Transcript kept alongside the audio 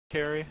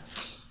carry.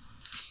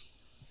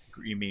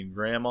 You mean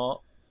grandma?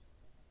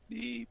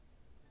 Beep.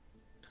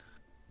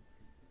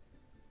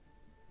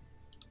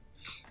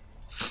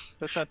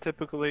 That's not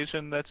typical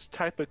Asian, that's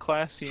type of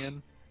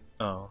classian.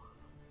 Oh.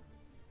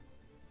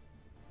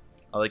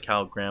 I like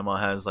how grandma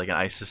has like an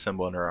ISIS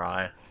symbol in her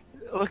eye.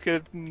 Look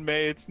at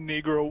May, it's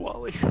Negro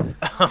Wally.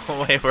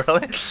 Oh, wait,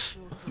 really?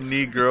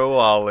 Negro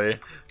Wally.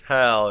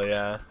 Hell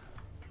yeah.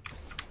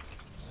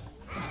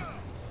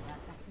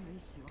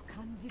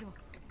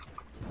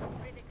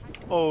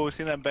 Oh,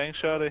 seen that bank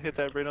shot? I hit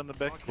that right on the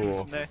back of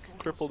Cool. his neck,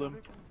 crippled him.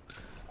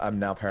 I'm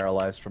now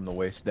paralyzed from the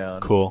waist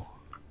down. Cool.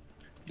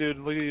 Dude,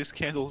 look at these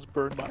candles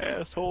burn my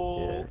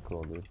asshole. Yeah,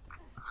 cool,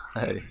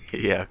 dude.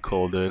 Yeah,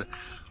 cool, dude.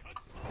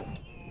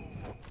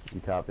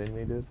 You copying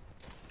me, dude?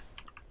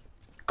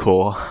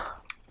 Cool.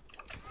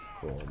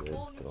 Cool, dude.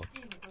 Cool.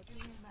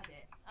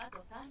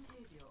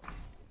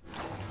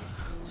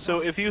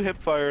 So if you hip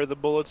fire, the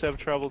bullets have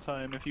travel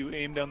time. If you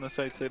aim down the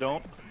sights, they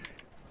don't.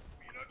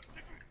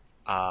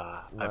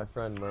 My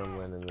friend Merm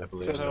went in this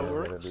believe Is that how it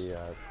video works? to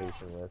be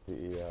patient with.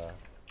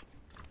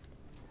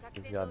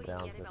 He's got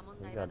Down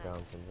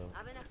syndrome.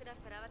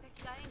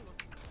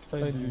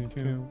 I do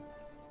too.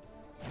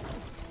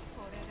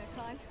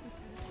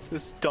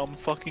 This dumb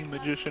fucking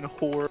magician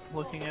whore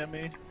looking at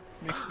me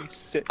makes me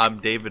sick. I'm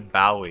David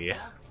Bowie.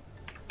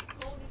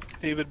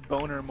 David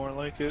Boner, more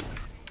like it.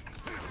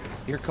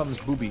 Here comes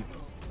Booby.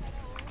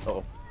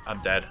 Uh-oh.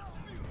 I'm dead.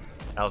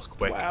 That was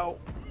quick. Wow.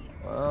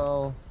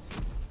 Well,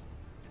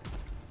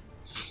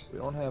 we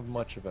don't have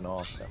much of an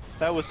offense.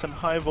 That was some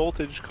high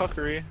voltage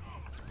cuckery.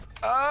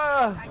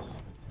 Ah!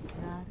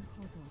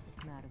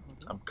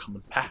 I'm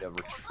coming back. A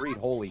retreat,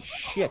 holy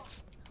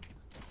shit!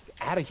 Get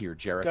out of here,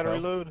 Jericho. Gotta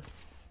reload.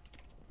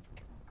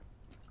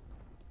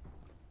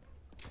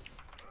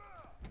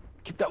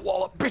 Keep that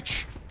wall up,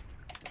 bitch!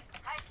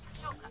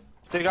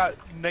 They got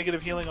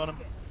negative healing on him.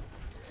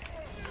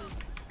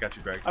 Got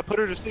you, Greg. I put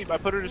her to sleep. I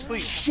put her to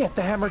sleep. Shit,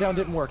 the hammer down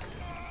didn't work.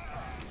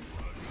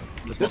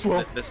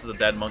 This is a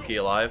dead monkey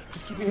alive.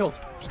 Just keep me healed.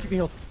 Just keep me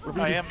healed.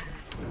 I am.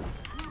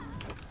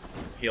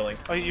 Healing.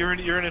 Oh, you're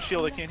in a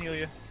shield. I can't heal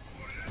you.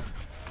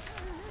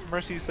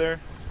 Mercy's there.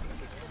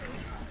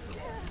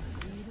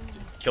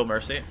 Kill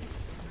Mercy.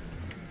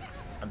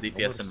 I'm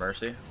DPS in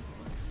Mercy.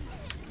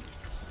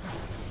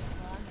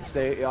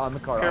 Stay on the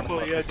car.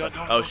 Careful, yeah. Don't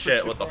Oh push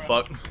shit, too what the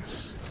far.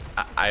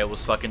 fuck? I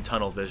was fucking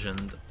tunnel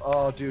visioned.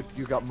 Oh, dude,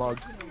 you got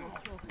mugged.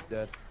 He's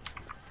dead.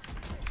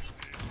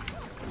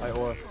 My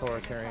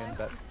authoritarian,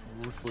 that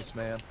ruthless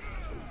man.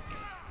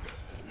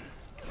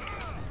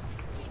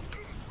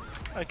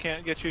 I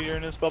can't get you. You're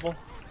in this bubble.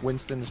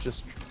 Winston's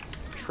just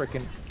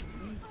tricking.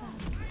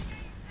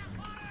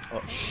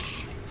 Oh shit.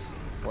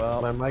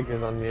 Well, My mic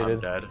is I'm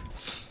unmuted. dead.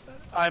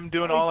 I'm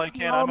doing all I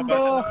can. I'm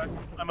about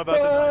to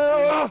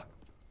die.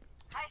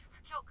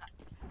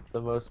 The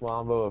most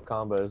wombo of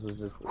combos was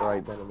just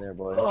right then and there,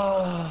 boys.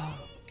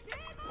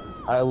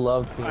 I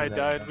love team. I that.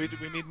 died.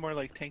 We need more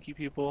like tanky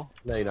people.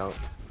 No, you don't.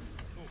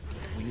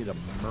 we need a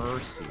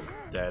mercy.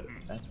 Dead.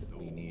 That's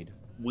what we need.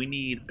 We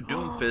need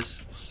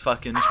Doomfist's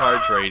fucking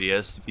charge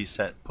radius to be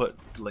set, put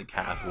like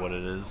half of what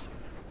it is.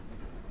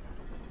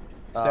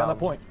 Stay on the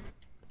point.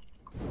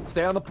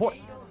 Stay on the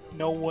point.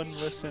 No one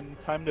listen.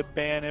 Time to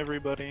ban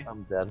everybody.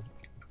 I'm dead.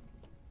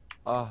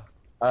 Ah,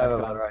 I have a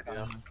God. better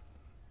idea.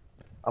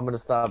 I'm gonna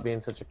stop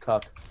being such a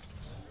cuck.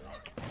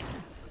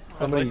 I'd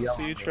Somebody like to yell.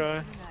 see you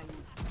try.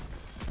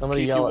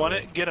 Somebody Keith, yell you at want me.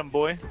 it? Get him,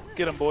 boy.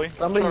 Get him, boy.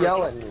 Somebody Charge.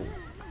 yell at me.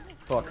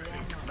 fuck.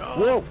 No.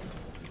 Whoa!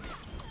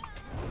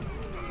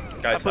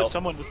 I Guys, put help.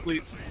 someone to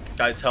sleep.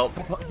 Guys, help.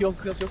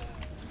 Heals, heals, heals.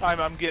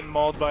 I'm getting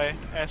mauled by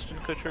Ashton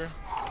Kutcher.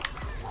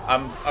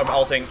 I'm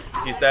ulting.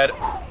 He's dead.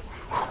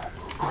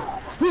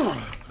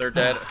 They're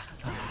dead.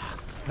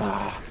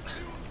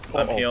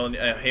 I'm healing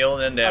and I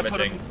put him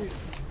damaging. to sleep.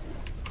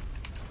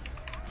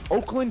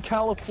 Oakland,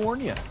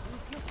 California.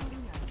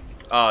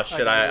 Oh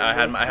shit! I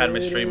had my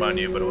stream on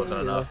you, but it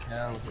wasn't enough.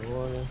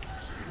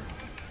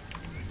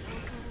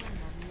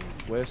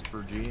 West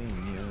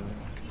Virginia.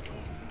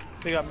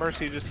 They got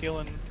Mercy just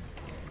healing.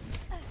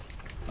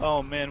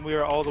 Oh man, we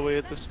are all the way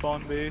at the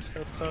spawn base.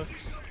 That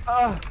sucks.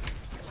 Ah!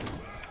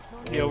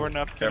 Yeah, we're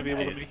not gonna be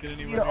able to Careful. make it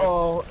anywhere.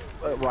 Oh,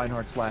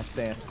 Reinhardt's last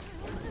stand.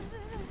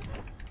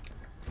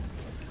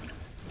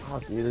 Oh,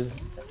 dude.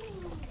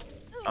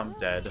 I'm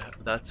dead.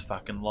 That's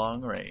fucking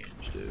long range,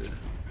 dude.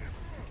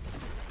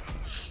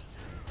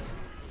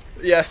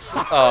 Yes.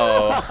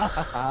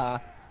 Oh.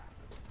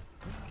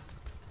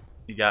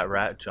 You got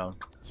rat junk.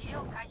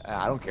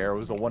 I don't care. It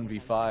was a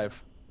 1v5.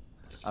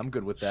 I'm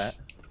good with that.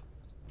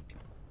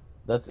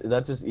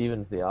 That just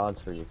evens the odds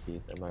for you,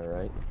 Keith. Am I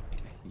right?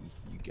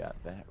 You got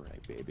that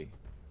right, baby.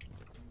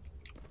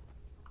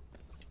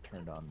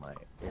 Turned on my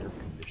air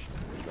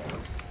conditioning, so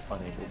I'm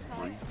unable to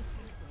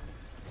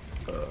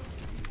breathe.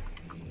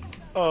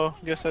 Oh,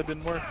 guess that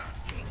didn't work.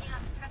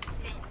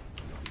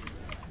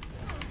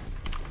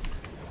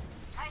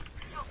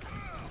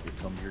 Here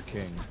comes your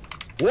king.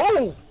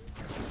 Whoa!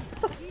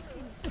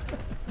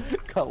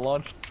 Got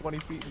launched 20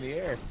 feet in the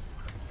air.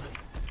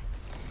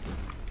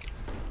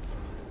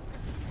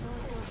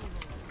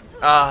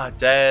 Ah,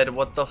 dead.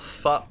 What the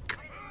fuck?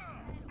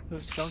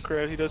 This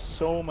Junkrat, he does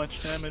so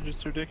much damage,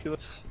 it's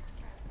ridiculous.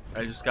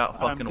 I just got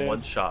I'm fucking dead.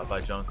 one shot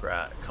by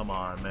Junkrat. Come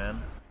on,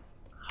 man.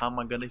 How am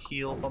I gonna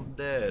heal if I'm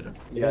dead?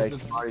 Yeah,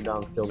 Yikes. Marty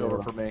down It's killed me.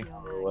 over for me.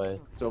 Away.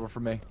 It's over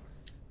for me.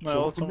 My So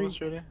ult's for me-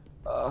 almost ready.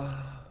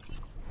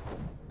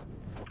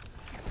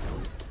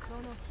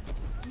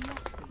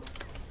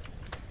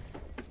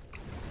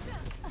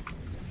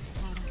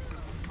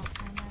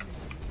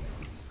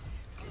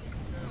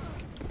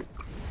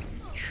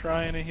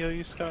 Trying to heal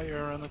you, Scott. You're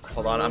around the corner.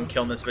 Hold on, I'm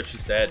killing this bitch.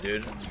 She's dead,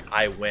 dude.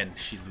 I win.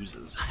 She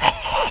loses.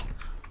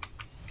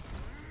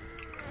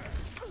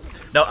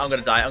 No, I'm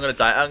gonna die. I'm gonna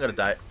die. I'm gonna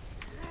die.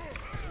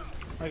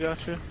 I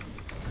got you.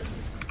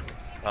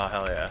 Oh,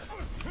 hell yeah.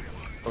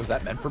 Oh, was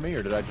that meant for me,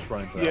 or did I just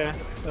run into that? Yeah,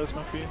 that was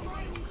my feed.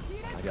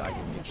 I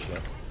didn't get shit.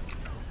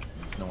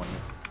 There's no one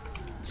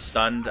here.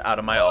 Stunned out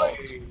of my ult.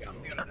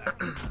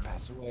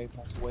 Pass away,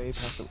 pass away,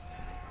 pass away.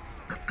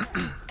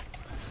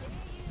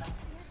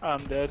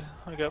 I'm dead.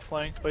 I got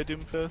flanked by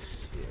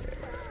Doomfist.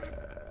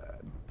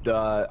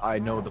 I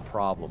know the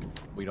problem.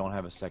 We don't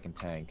have a second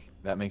tank.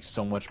 That makes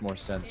so much more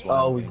sense. When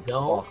Oh, I'm we getting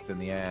don't? fucked in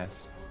the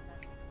ass.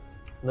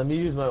 Let me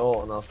use my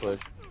ult and I'll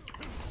switch.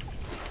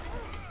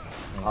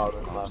 Oh,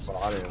 that's my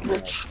fault. I didn't know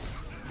that.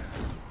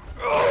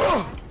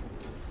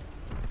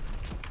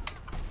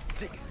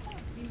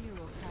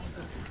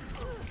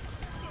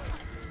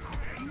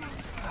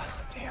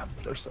 Damn,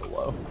 they're so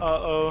low.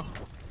 Uh-oh.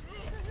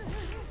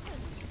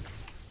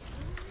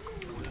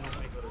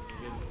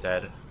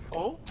 Dead.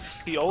 Oh,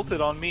 he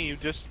ulted on me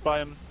just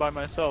by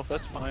myself.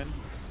 That's fine.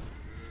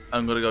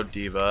 I'm gonna go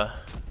Diva.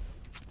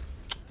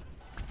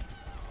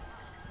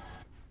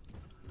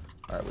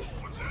 Alright, wait.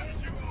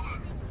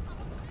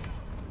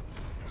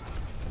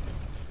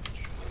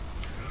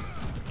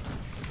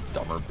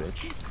 Dumber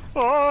bitch.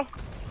 Oh!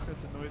 That's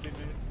the noise he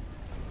made.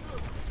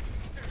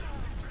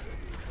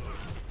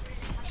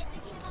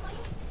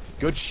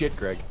 Good shit,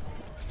 Greg.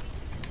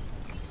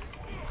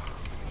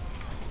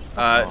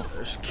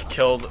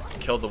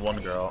 Killed the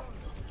one girl.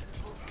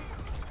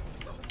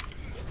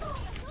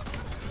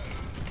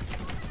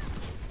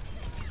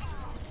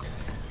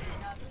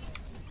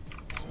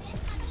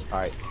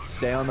 Alright,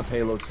 stay on the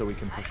payload so we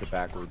can push it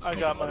backwards. I Make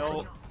got it my better.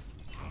 ult.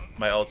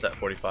 My ult's at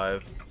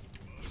 45.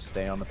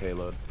 Stay on the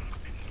payload.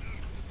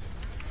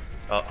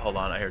 Oh, hold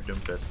on. I hear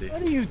Doomfisty.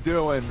 What are you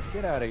doing?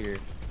 Get out of here.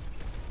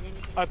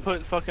 I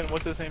put fucking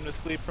what's his name to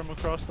sleep from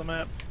across the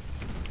map.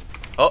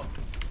 Oh,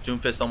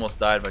 Doomfist almost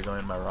died by going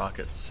in my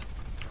rockets.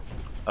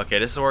 Okay,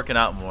 this is working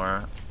out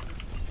more.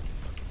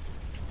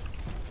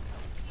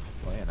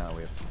 Well, yeah, now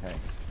we have two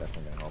tanks.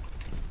 Definitely gonna help.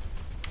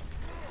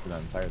 Do that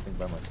entire thing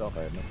by myself,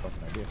 I have no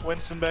fucking idea.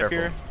 Winston back Careful.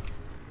 here.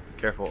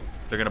 Careful.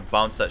 They're gonna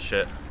bounce that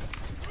shit.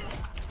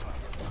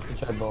 He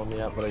tried blowing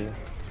me up, but I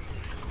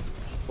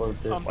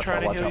floated it. I'm Watch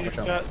trying out, to heal watch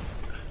you, out, watch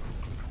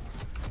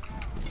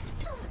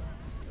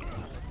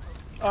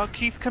Scott.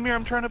 Keith, come here.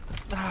 I'm trying to.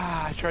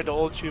 I tried to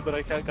ult you, but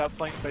I got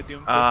flanked by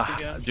Doomfist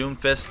again.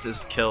 Doomfist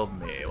has killed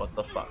me. What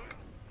the fuck?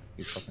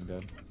 He's fucking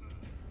dead.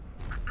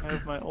 I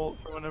have my ult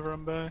for whenever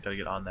I'm back. Gotta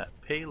get on that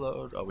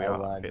payload. Oh, we I are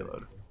on lagged. the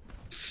payload.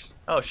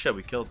 Oh shit,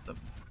 we killed the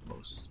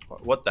most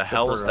part. What the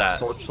hell was that?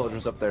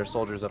 Soldiers up there,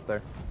 soldiers up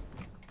there.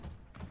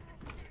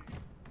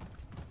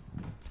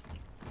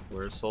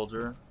 Where's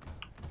Soldier?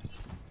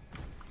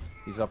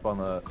 He's up on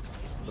the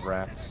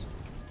rafts.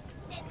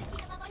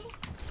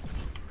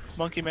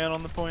 Monkey man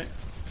on the point.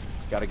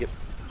 Gotta get.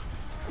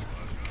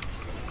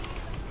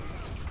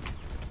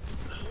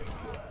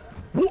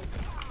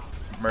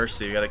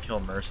 Mercy, you gotta kill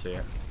Mercy.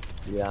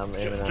 Yeah, I'm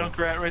aiming at him.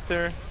 Junkrat right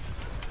there.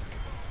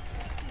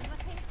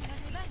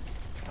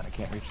 God, I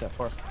can't reach that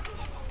far.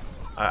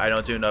 I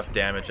don't do enough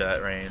damage at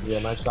that range. Yeah,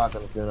 my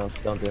shotgun's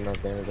don't do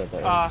enough damage at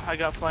that. I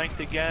got flanked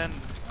again.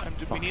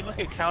 We need like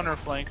a counter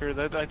flanker.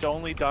 That I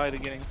only died to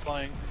getting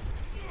flanked.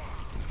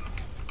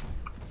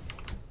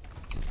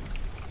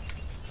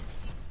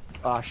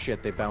 Ah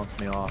shit, they bounced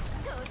me off.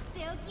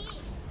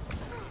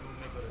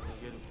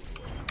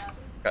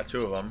 Got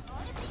two of them.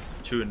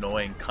 Two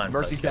annoying cunts. I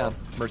Mercy's killed. down.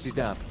 Mercy's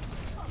down.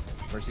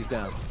 Mercy's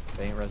down.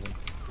 They ain't resin.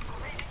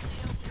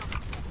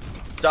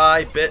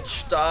 Die,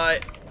 bitch, die.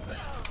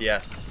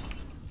 Yes.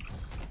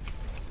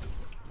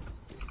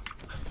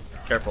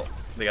 Careful.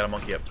 They got a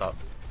monkey up top.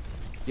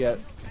 Yeah.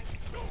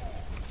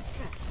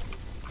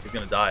 He's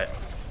gonna die.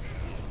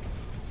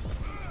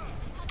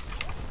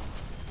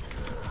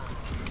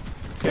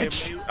 Okay,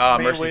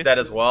 May Mercy's wasted- dead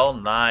as well.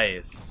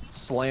 Nice.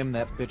 Slam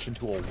that bitch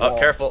into a wall. Oh,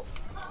 careful.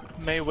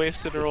 May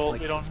wasted her ult.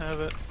 We don't have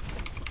it.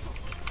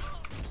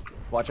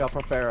 Watch out for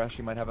Farah.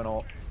 She might have an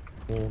ult.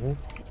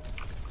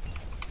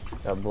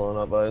 Got blown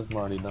up by his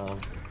Marty down.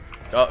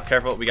 Oh,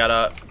 careful. We got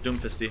a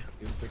Doomfisty.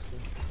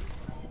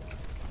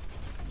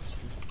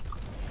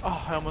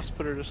 Oh, I almost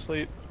put her to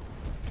sleep.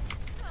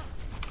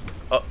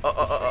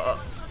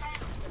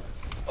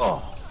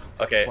 Oh.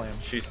 Okay, Slam.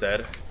 she's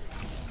dead.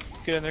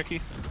 Get in there,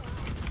 Keith.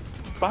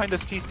 Behind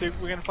us, Keith.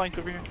 We're gonna flank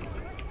over here.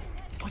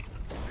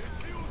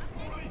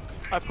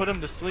 I put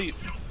him to sleep.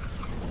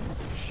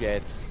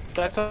 Shit.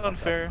 That's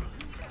unfair.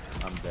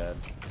 I'm dead.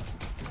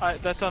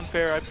 That's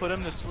unfair. I put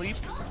him to sleep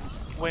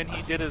when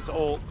he did his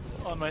ult.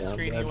 On my Yeah, I'm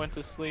screen, he dead. went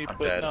to sleep, I'm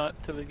but dead.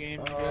 not to the game,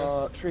 I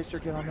guess. Tracer,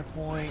 get on the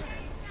point.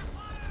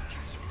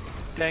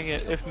 Dang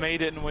it, if May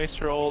didn't waste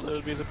her ult, it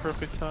would be the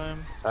perfect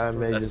time. I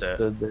may That's just it.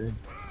 stood there.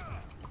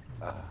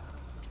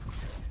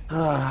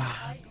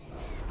 Ah.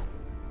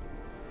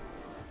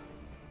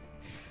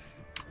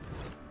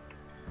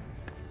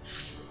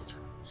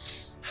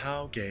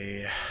 How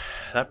gay.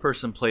 That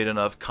person played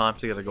enough comp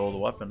to get a gold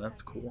weapon.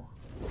 That's cool.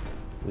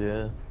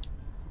 Yeah.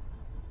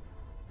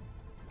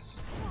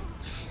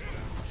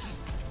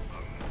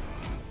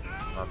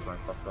 That's my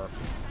fucked up.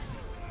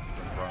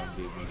 Brian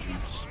gave me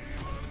juice.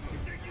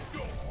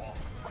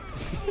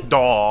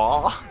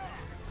 Daw.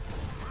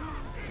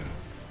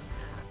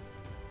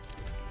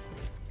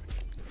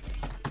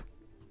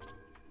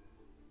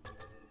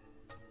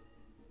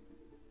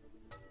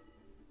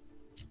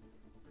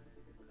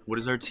 What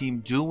is our team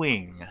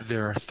doing?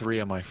 There are 3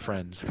 of my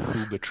friends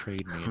who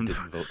betrayed me and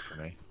didn't vote for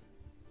me.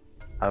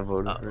 I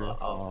voted for you.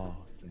 Oh,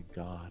 thank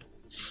God.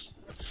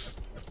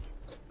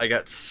 I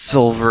got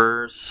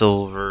silver,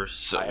 silver, I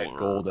silver. had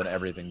gold and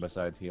everything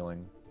besides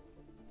healing.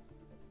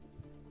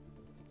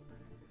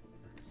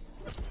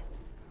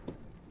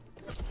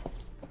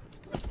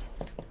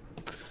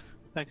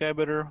 That guy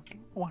better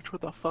watch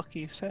what the fuck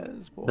he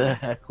says, boy. The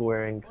heck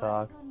wearing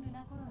cock.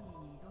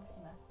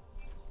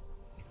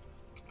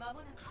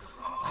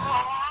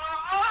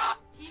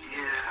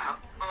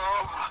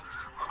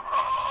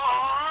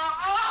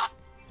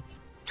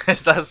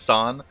 Is that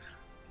Hassan?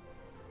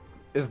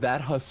 Is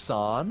that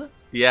Hassan?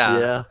 Yeah.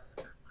 Yeah.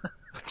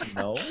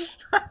 No.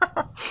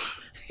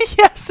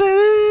 Yes, it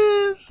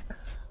is.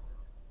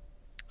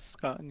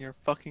 Scott and your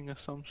fucking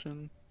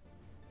assumption.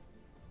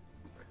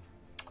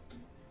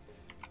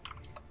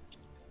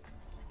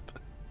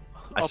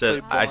 I I'll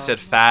said play I said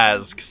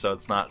Fazg, so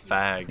it's not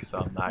Fag,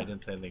 so I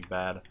didn't say anything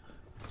bad.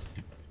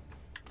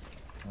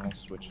 I'll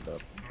switch it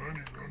up.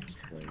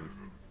 Play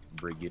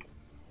Brigid.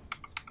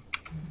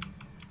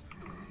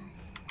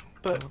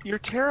 But you're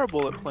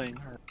terrible at playing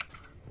her.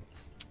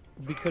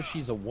 Because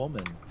she's a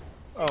woman.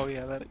 Oh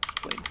yeah, that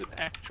explains it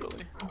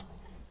actually.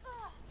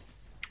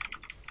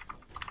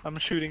 I'm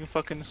shooting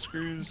fucking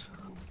screws.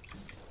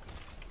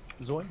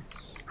 Zoinks.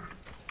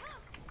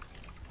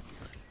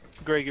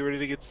 Greg, you ready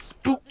to get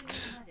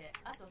spooked?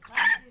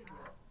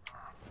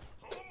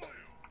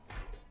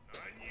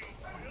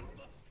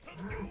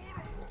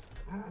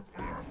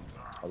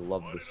 I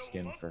love the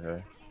skin for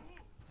her.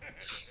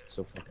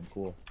 So fucking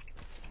cool.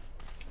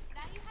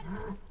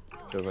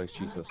 Feels like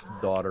she's a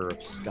daughter of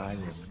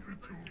Skyrim.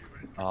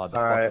 The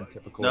Alright. fucking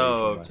typical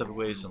No, Asian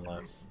typical Asian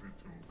left.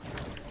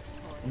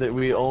 That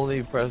we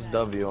only press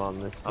W on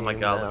this. Oh my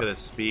team god, now. look at his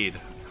speed.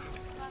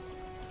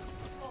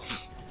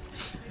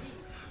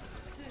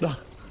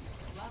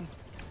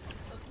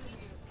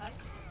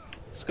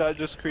 Scott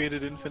just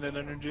created infinite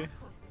energy.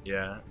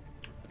 Yeah.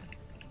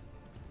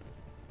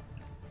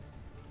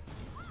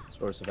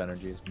 Source of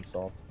energy has been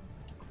solved.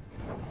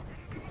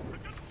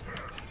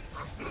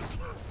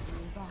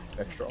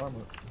 Extra armor.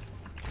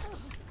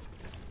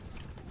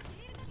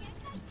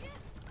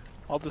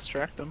 I'll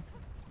distract him.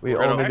 We We're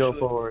gonna- only go Actually-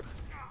 forward.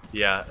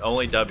 Yeah,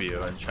 only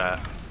W in chat.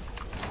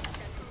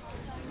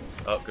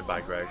 Oh, goodbye,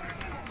 Greg.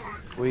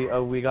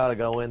 We gotta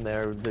go in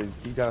there.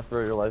 You gotta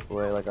throw your life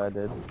away like I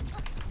did.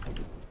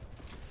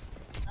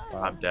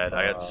 I'm dead.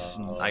 I got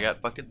I got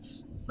fucking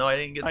no, I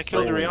didn't get I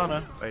killed sniped.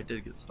 Rihanna. I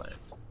did get sniped.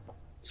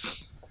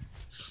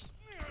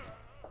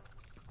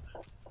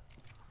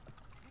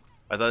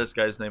 I thought this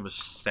guy's name was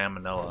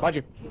Salmonella. Behind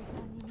you.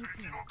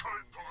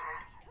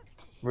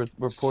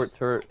 Report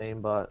turret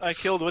aimbot. I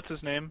killed what's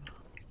his name?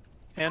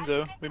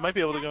 Hanzo. We might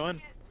be able to go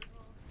in.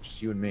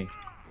 Just you and me.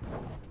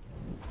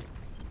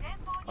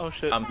 Oh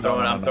shit. I'm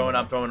throwing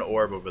I'm throwing an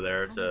orb over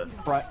there to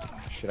Right.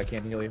 Shit, I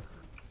can't heal you.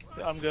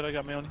 I'm good, I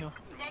got my own heal.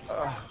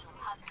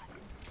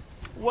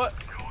 What?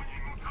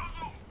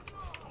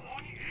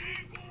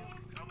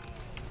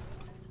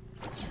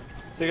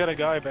 They got a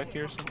guy back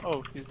here.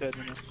 Oh, he's dead.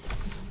 Now.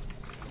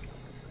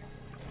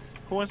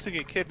 Who wants to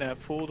get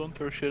kidnapped, fool? Don't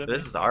throw shit at me.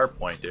 this is our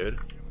point, dude.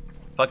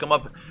 Fuck him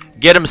up.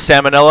 Get him,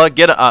 Salmonella.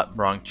 Get up.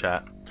 Wrong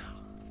chat.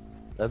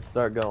 Let's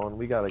start going.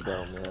 We gotta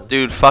go, man.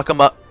 Dude, fuck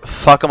him up.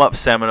 Fuck him up,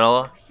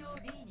 Salmonella.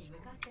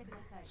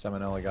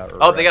 Salmonella got.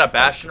 Oh, they got a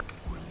Bastion.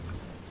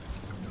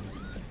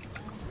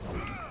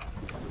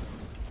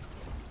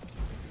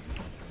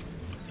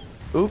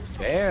 Oops.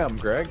 Damn,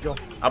 Greg, you'll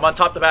I'm on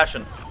top of the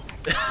Bastion.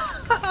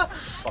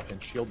 fucking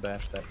shield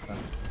bash that time.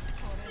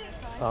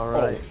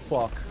 Alright.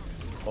 Oh,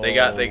 fuck. They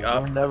got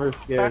I'm never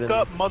scared. Back in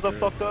up, this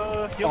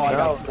motherfucker! Heal Oh, I me.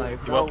 got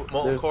sniped. You want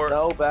molten There's core?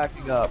 no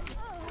backing up.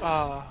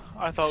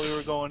 I thought we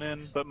were going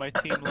in, but my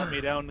team let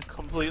me down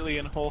completely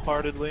and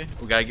wholeheartedly.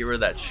 We gotta get rid of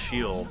that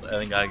shield, and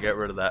then gotta get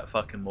rid of that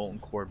fucking molten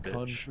core bitch.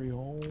 Country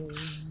home.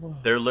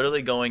 They're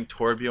literally going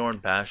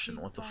Torbjorn Bastion.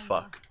 What the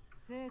fuck?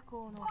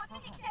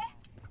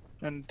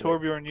 And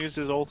Torbjorn used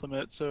his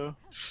ultimate, so...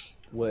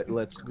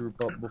 Let's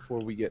group up before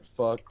we get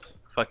fucked.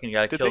 Fucking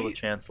gotta Did kill they- the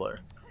Chancellor.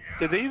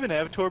 Did they even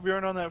have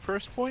Torbjorn on that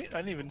first point? I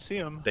didn't even see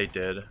him. They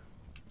did.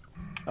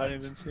 I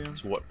didn't even see him.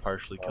 That's what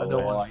partially I killed don't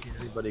him. want to see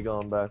anybody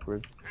going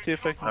backwards. See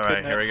if I can.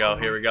 Alright, here we go,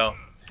 here we go.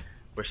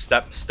 We're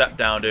step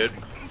down, dude.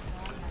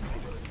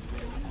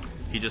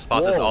 He just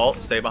popped his Whoa.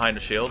 ult, stay behind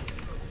the shield.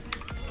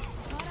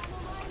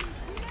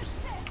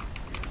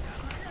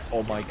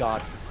 Oh my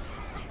god.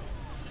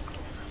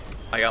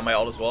 I got my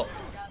ult as well.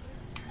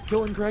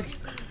 Killing Greg.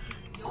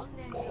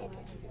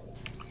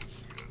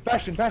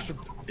 Bastion, Bastion.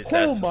 His Oh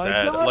ass is my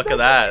dead. God, Look at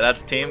that.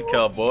 That's team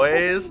kill,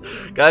 boys.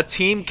 Got a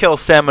team kill,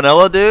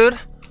 Salmonella, dude.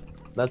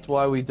 That's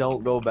why we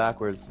don't go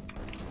backwards.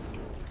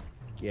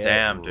 Get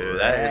Damn, dude.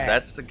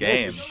 That's the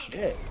game.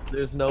 Shit.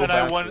 There's no And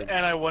I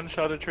backwards. one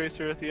shot a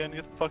tracer at the end.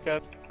 Get the fuck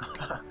out.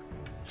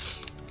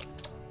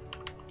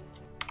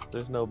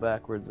 There's no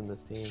backwards in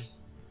this team.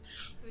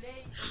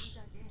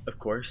 Of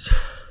course.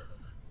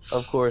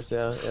 Of course,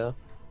 yeah, yeah.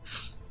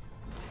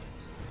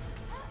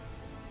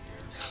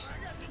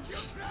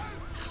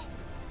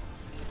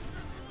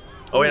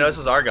 Oh wait, no, this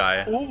is our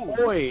guy. Ooh.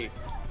 Boy.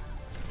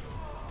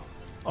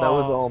 That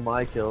was all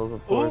my kills,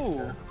 of course. Ooh.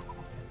 yeah.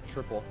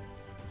 Triple.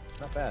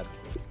 Not bad.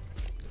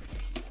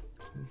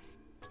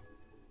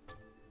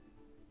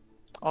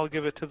 I'll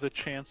give it to the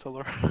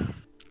Chancellor.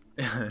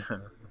 Dude,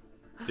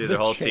 The the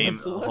whole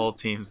Chancellor?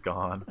 team's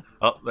gone.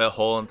 Oh, the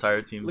whole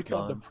entire team's Look how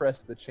gone.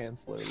 depressed the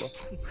Chancellor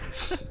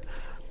looks.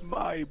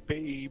 My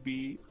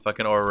baby.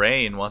 Fucking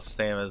Orain wants to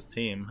stay in his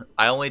team.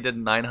 I only did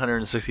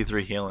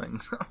 963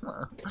 healing.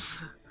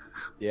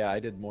 Yeah, I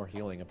did more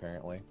healing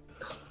apparently.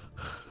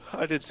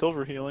 I did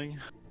silver healing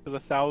at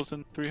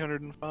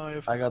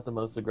 1,305. I got the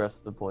most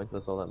aggressive points,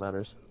 that's all that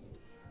matters.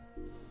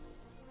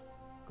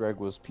 Greg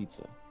was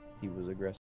pizza. He was aggressive.